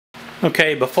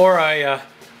Okay, before I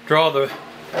draw the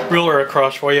ruler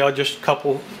across for you, I'll just a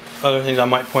couple other things I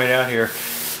might point out here.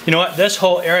 You know what, this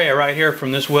whole area right here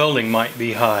from this welding might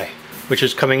be high, which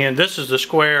is coming in. This is the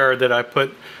square that I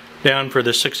put down for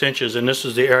the 6 inches, and this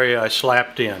is the area I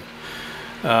slapped in.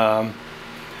 But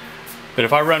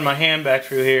if I run my hand back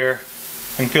through here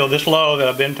and feel this low that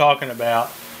I've been talking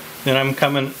about, then I'm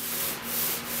coming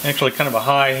actually kind of a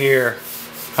high here,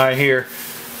 high here.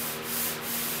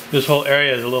 This whole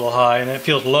area is a little high, and it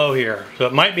feels low here. So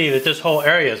it might be that this whole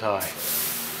area is high.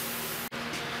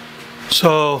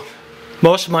 So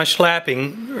most of my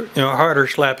slapping, harder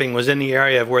slapping, was in the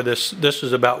area of where this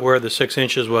is about where the 6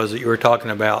 inches was that you were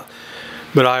talking about.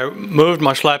 But I moved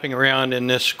my slapping around in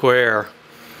this square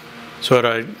so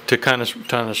that to kind of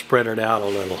spread it out a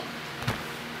little.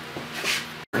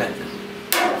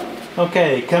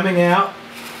 Okay, coming out.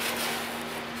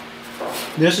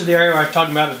 This is the area where I was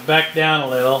talking about. It's back down a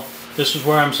little. This is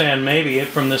where I'm saying maybe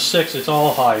from the 6 it's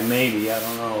all high. Maybe, I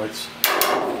don't know.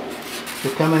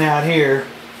 We're coming out here.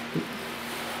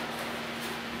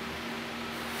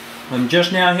 I'm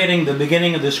just now hitting the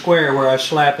beginning of the square where I was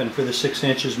slapping for the 6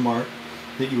 inches mark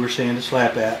that you were saying to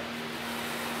slap at.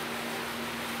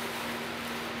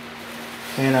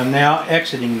 And I'm now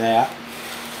exiting that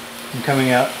and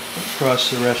coming out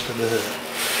across the rest of the hood.